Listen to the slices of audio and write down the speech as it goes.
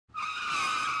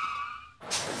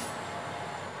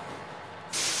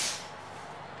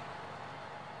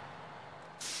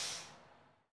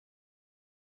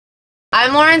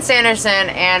I'm Lauren Sanderson,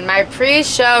 and my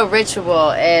pre-show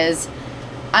ritual is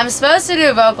I'm supposed to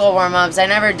do vocal warm-ups. I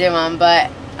never do them,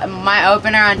 but my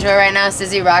opener on tour right now,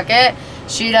 Sizzy Rocket,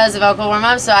 she does the vocal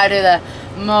warm-up, so I do the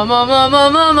ma ma ma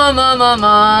ma ma ma ma ma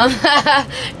ma.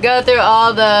 Go through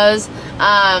all those.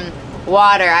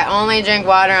 Water. I only drink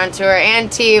water on tour,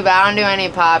 and tea, but I don't do any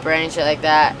pop or any shit like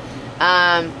that.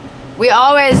 We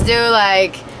always do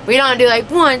like, we don't do like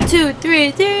 1, 2,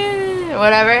 3, 3,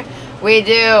 whatever. We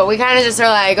kind of just are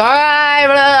like, alright,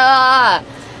 blah, blah,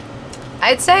 blah.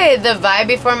 I'd say the vibe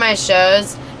before my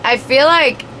shows, I feel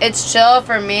like it's chill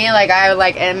for me, like I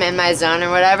like am in my zone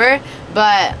or whatever,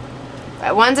 but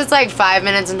once it's like 5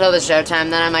 minutes until the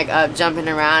showtime, then I'm like up, jumping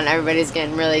around, everybody's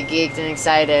getting really geeked and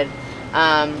excited.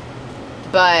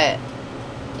 But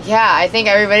yeah, I think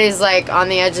everybody's like on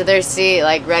the edge of their seat,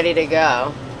 like ready to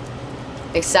go.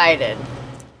 Excited.